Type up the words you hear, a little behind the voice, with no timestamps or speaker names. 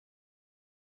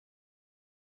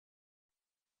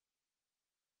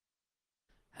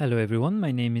Hello everyone,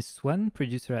 my name is Swan,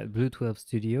 producer at Blue 12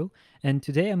 Studio, and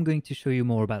today I'm going to show you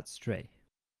more about Stray.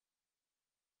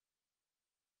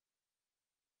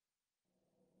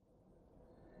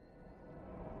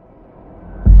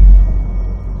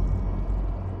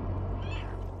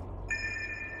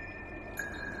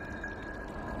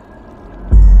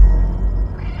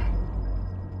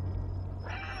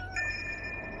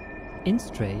 In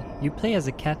Stray, you play as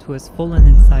a cat who has fallen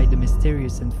inside a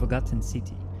mysterious and forgotten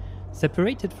city.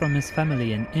 Separated from his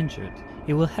family and injured,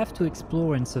 he will have to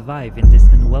explore and survive in this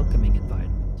unwelcoming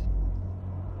environment.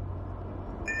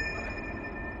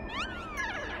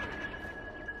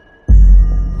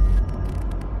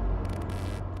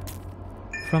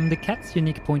 From the cat's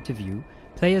unique point of view,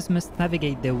 players must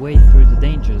navigate their way through the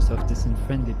dangers of this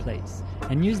unfriendly place,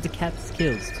 and use the cat's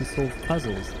skills to solve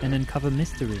puzzles and uncover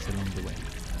mysteries along the way.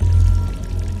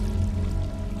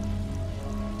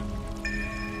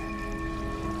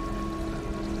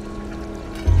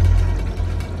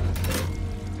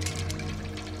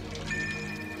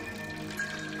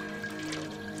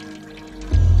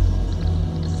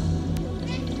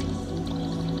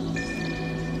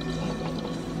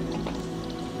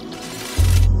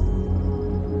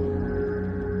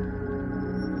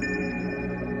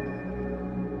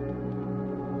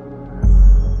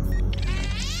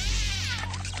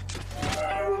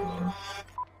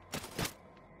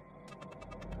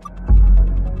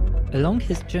 Along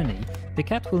his journey, the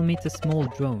cat will meet a small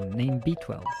drone named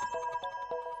B12.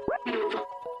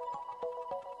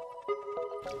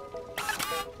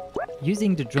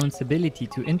 Using the drone's ability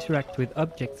to interact with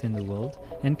objects in the world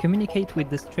and communicate with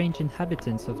the strange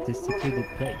inhabitants of this secluded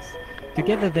place,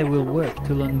 together they will work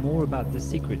to learn more about the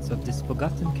secrets of this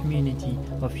forgotten community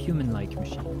of human-like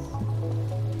machines.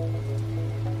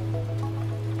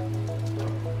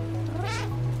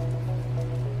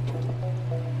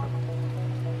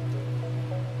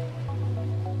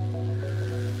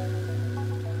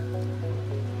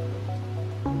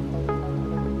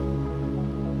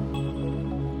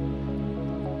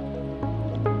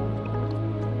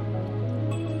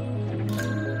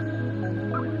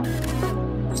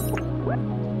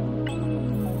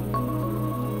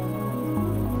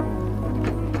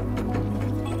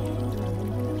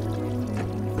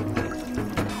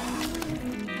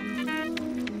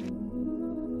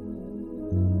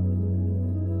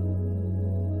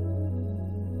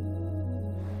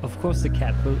 Of course, the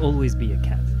cat will always be a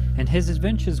cat, and his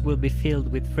adventures will be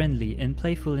filled with friendly and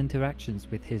playful interactions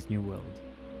with his new world.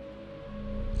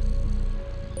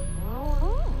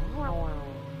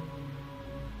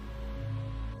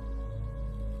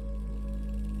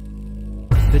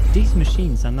 But these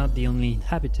machines are not the only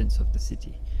inhabitants of the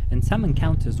city, and some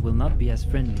encounters will not be as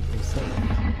friendly or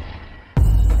safe.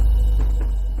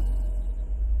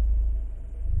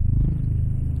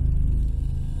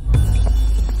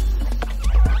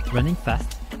 Running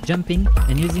fast, jumping,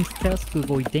 and using stealth to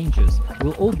avoid dangers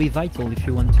will all be vital if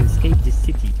you want to escape this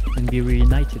city and be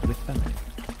reunited with family.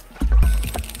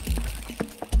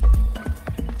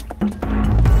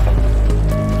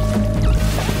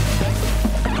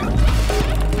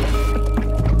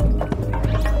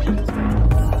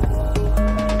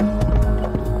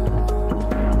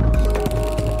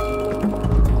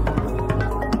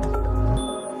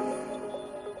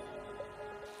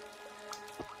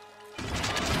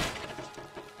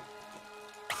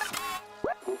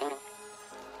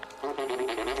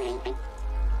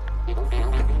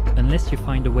 Unless you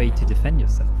find a way to defend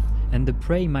yourself, and the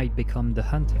prey might become the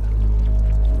hunter.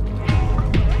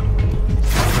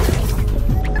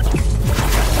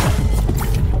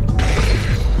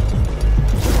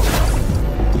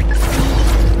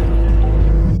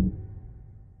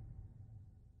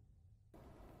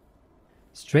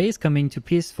 Stray is coming to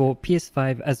PS4,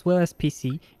 PS5 as well as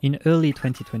PC in early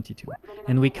 2022,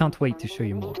 and we can't wait to show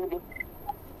you more.